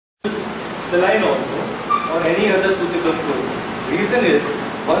saline also or any other suitable fluid. Reason is,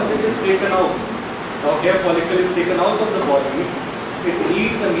 once it is taken out, or hair follicle is taken out of the body, it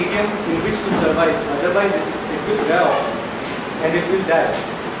needs a medium in which to survive, otherwise it will dry off and it will die.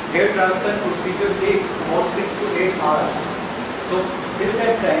 Hair transplant procedure takes about 6 to 8 hours. So till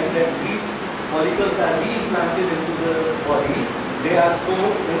that time that these follicles are reimplanted into the body, they are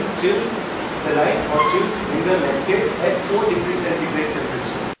stored in chilled saline or chilled sprinkler lactate at 4 degrees centigrade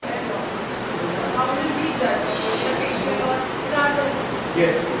temperature. How will we judge the patient or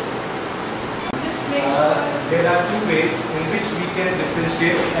Yes. just make sure? There are two ways in which we can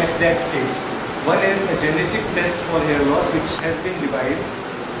differentiate at that stage. One is a genetic test for hair loss, which has been devised.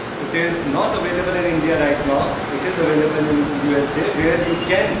 It is not available in India right now. It is available in USA, where you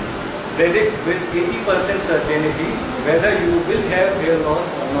can predict with 80% certainty whether you will have hair loss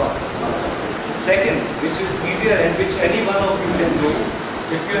or not. Second, which is easier and which any one of you can do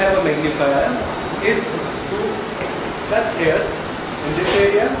if you have a magnifier, is to cut hair in this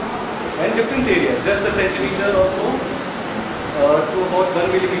area and different areas, just a centimeter or so to about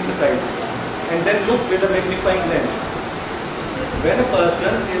 1 millimeter size, and then look with a magnifying lens. When a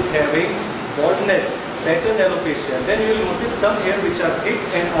person is having baldness, pattern alopecia, then you will notice some hair which are thick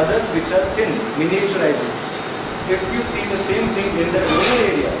and others which are thin, miniaturizing. If you see the same thing in the donor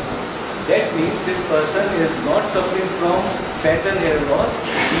area, that means this person is not suffering from pattern hair loss,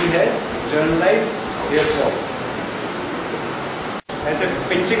 he has generalized hair fall. As a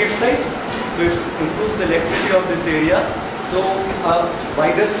pinching exercise, so it improves the laxity of this area, so a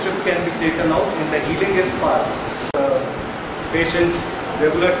wider strip can be taken out and the healing is fast. Patients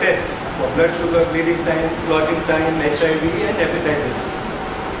regular tests for blood sugar, bleeding time, clotting time, HIV and hepatitis.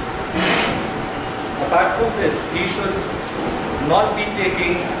 Apart from this, he should not be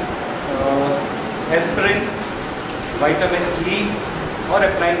taking aspirin, vitamin E or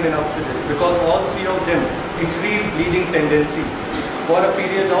applying minoxidil, because all three of them increase bleeding tendency for a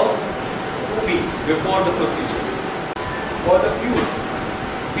period of 2 weeks before the procedure. For the fuse,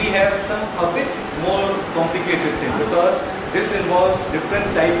 we have a bit more complicated thing, because this involves different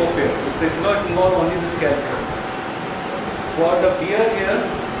type of hair. It does not involve only the scalp hair. For the beard hair,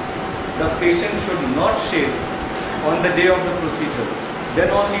 the patient should not shave on the day of the procedure.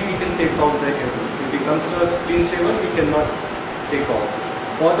 Then only we can take out the hair roots. If he comes to us clean shaven, we cannot take out.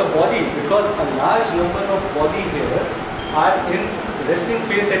 For the body, because a large number of body hair are in resting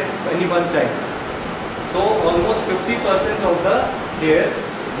phase at any one time. So almost 50% of the hair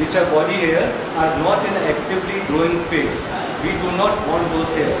which are body hair are not in actively growing phase. We do not want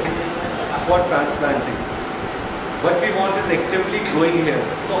those hair for transplanting. What we want is actively growing hair.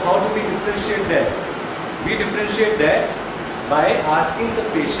 So how do we differentiate that? We differentiate that by asking the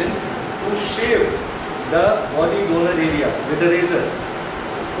patient to shave the body donor area with a razor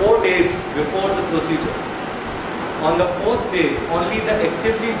 4 days before the procedure. On the 4th day, only the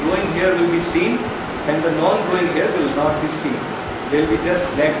actively growing hair will be seen and the non-growing hair will not be seen. There will be just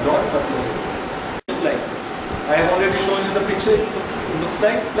black dot but no hair. Like, I have already shown you the picture, it looks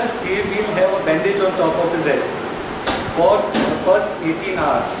like. Plus he will have a bandage on top of his head for the first 18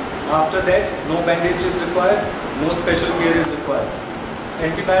 hours. After that, no bandage is required, no special care is required.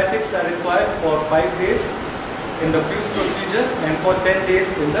 Antibiotics are required for 5 days in the fuse procedure and for 10 days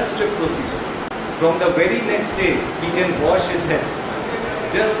in the strip procedure. From the very next day, he can wash his head.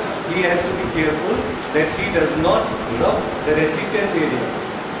 Just he has to be careful that he does not rub the recipient area.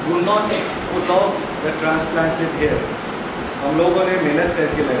 Do not pull out the transplanted hair. हम लोगों ने मेहनत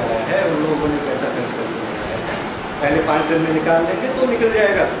करके लगाया है, उन लोगों ने पैसा खर्च करके लगाया है. पहले 5 दिन में निकाल लेंगे तो निकल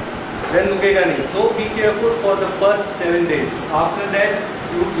जाएगा, then रुकेगा नहीं. So be careful for the first 7 days. After that,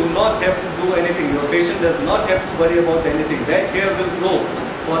 you do not have to do anything. Your patient does not have to worry about anything. That hair will grow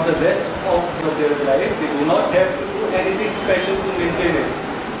for the rest of their life. They do not have to do anything special to maintain it.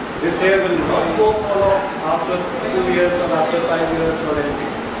 This hair will not go fall off after 2 years or after 5 years or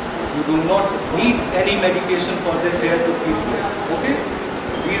anything. You do not need any medication for this hair to keep going. Okay?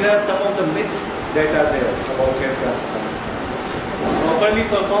 These are some of the myths that are there about hair transplants. Properly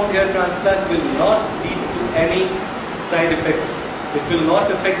performed hair transplant will not lead to any side effects. It will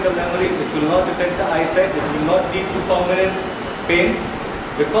not affect the memory, it will not affect the eyesight, it will not lead to permanent pain,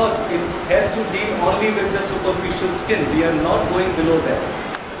 because it has to deal only with the superficial skin. We are not going below that.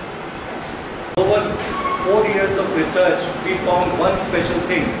 Over 4 years of research, we found one special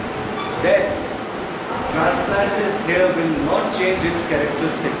thing, that transplanted hair will not change its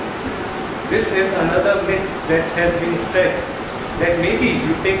characteristic. This is another myth that has been spread, that maybe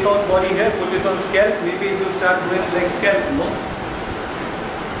you take out body hair, put it on scalp, maybe it will start growing like scalp. No.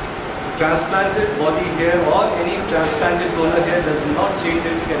 Transplanted body hair or any transplanted donor hair does not change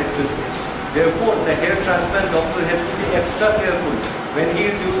its characteristic. Therefore, the hair transplant doctor has to be extra careful when he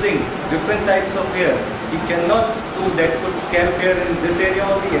is using different types of hair. He cannot do that, put scalp hair in this area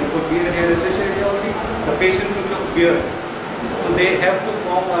only and put beard hair in this area only. The patient will look weird. So they have to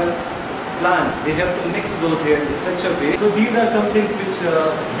form a plan. They have to mix those hairs in such a way. So these are some things which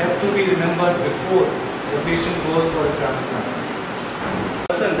have to be remembered before the patient goes for a transplant.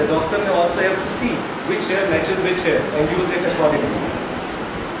 The doctor may also have to see which hair matches which hair and use it accordingly.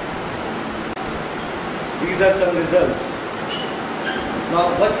 These are some results.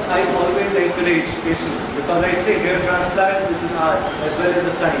 Now what I always encourage patients, because I say hair transplant, this is art as well as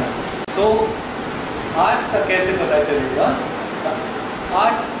a science. So art का कैसे पता चलेगा?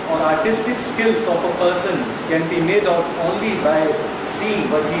 Art or artistic skills of a person can be made out only by seeing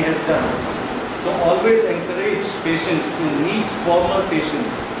what he has done. So always encourage patients to meet former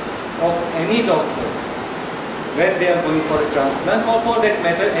patients of any doctor when they are going for a transplant, or for that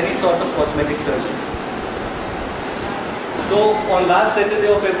matter any sort of cosmetic surgery. So on last Saturday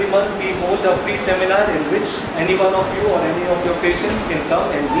of every month we hold a free seminar in which any one of you or any of your patients can come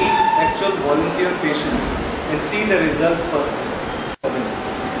and meet actual volunteer patients and see the results first.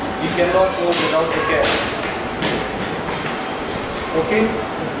 You cannot go without the care. Okay?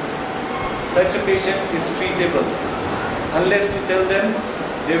 Such a patient is treatable. Unless you tell them,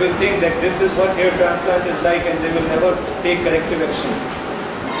 they will think that this is what hair transplant is like and they will never take corrective action.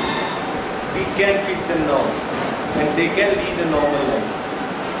 We can treat them now and they can lead a normal life.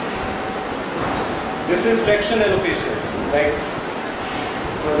 This is traction alopecia, like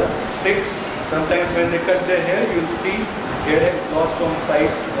so 6. Sometimes when they cut their hair, you will see hair is lost from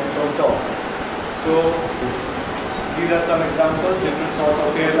sides and from top. So these are some examples, different sorts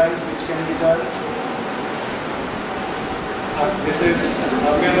of hairlines which can be done. This is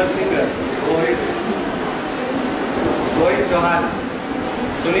a famous singer, Rohit Chauhan.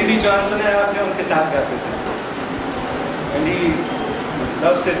 Sunidhi Chauhan सुना है आपने, उनके साथ गाते थे. And he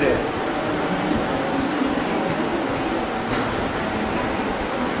loves his hair.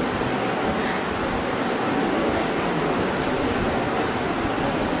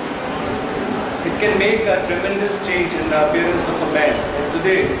 It can make a tremendous change in the appearance of a man. And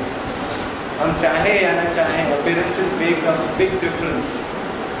today, हम चाहे या ना चाहे, appearances make a big difference.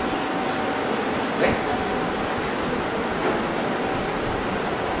 Right?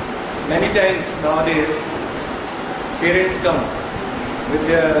 Many times nowadays, parents come with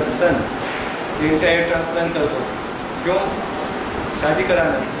their son, the entire transplant कर दो. क्यों? शादी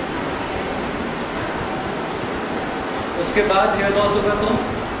कराना. उसके बाद hair loss होगा तो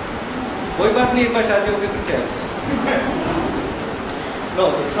कोई बात नहीं, एक बार शादी होगी फिर क्या? No,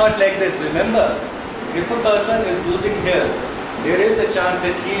 it's not like this. Remember, if a person is losing hair, there is a chance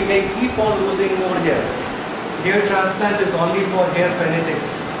that he may keep on losing more hair. Hair transplant is only for hair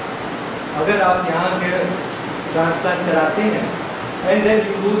fanatics. अगर आप यहाँ hair transplant कराते हैं and then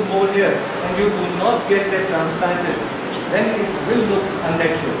you lose more hair and you do not get that transplanted, then it will look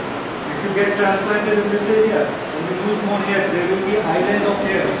unnatural. If you get transplanted in this area and you lose more hair, there will be island of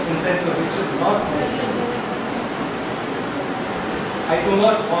hair in center, which is not natural. I do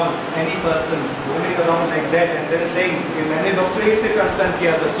not want any person roaming around like that and then saying, "Okay, मैंने doctor A से transplant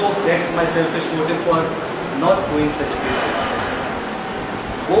किया था, so that's my selfish motive for not doing such cases."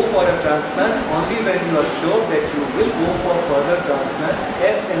 Go for a transplant only when you are sure that you will go for further transplants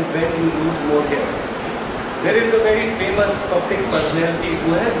as and when you lose more hair. There is a very famous public personality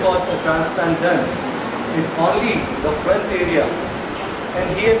who has got a transplant done in only the front area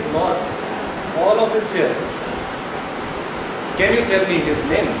and he has lost all of his hair. Can you tell me his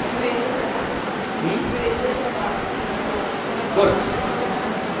name? Good.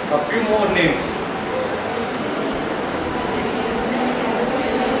 A few more names.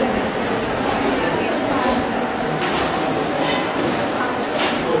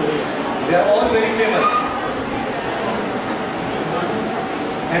 They are all very famous.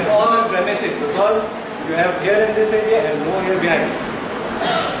 And all are dramatic because you have hair in this area and no hair behind.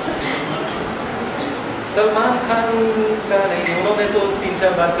 Salman Khan का नहीं, उन्होंने तो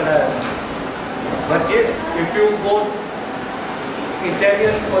 3-4 बार कराया था. But yes, if you go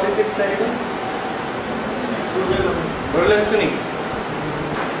Italian politics, Berlusconi,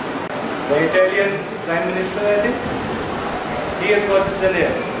 the Italian Prime Minister, I think, he has got it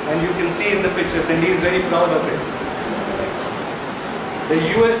there, and you can see in the pictures, and he is very proud of it. The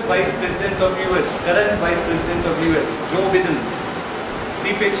US Vice President of US, current Vice President of US, Joe Biden.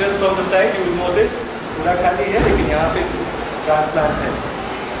 See pictures from the side, you will notice. पूरा खाली है लेकिन यहाँ पे transplant है.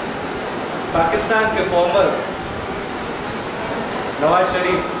 पाकिस्तान के farmer Nawaz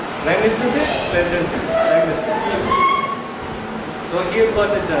Sharif prime minister थे, president थे, prime minister. So he has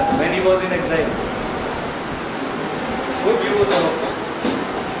got it done when he was in exile. Good use of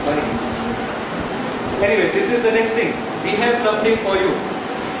money. Anyway, this is the next thing. We have something for you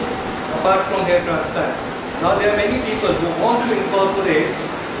apart from hair transplant. Now there are many people who want to incorporate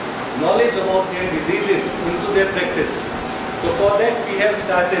knowledge about hair diseases into their practice. So for that we have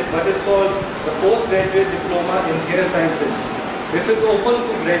started what is called the postgraduate diploma in hair sciences. This is open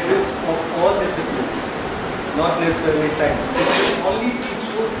to graduates of all disciplines, not necessarily science. It will only teach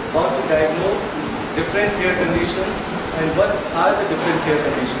you how to diagnose different hair conditions and what are the different hair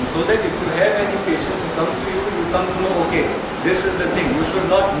conditions, so that if you have any patient who comes to you, you come to know, okay, this is the thing, you should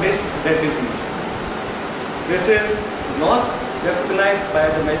not miss that disease. This is not recognized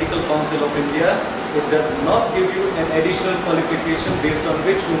by the Medical Council of India. It does not give you an additional qualification based on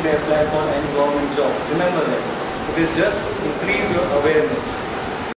which you may apply for any government job. Remember that. It is just to increase your awareness.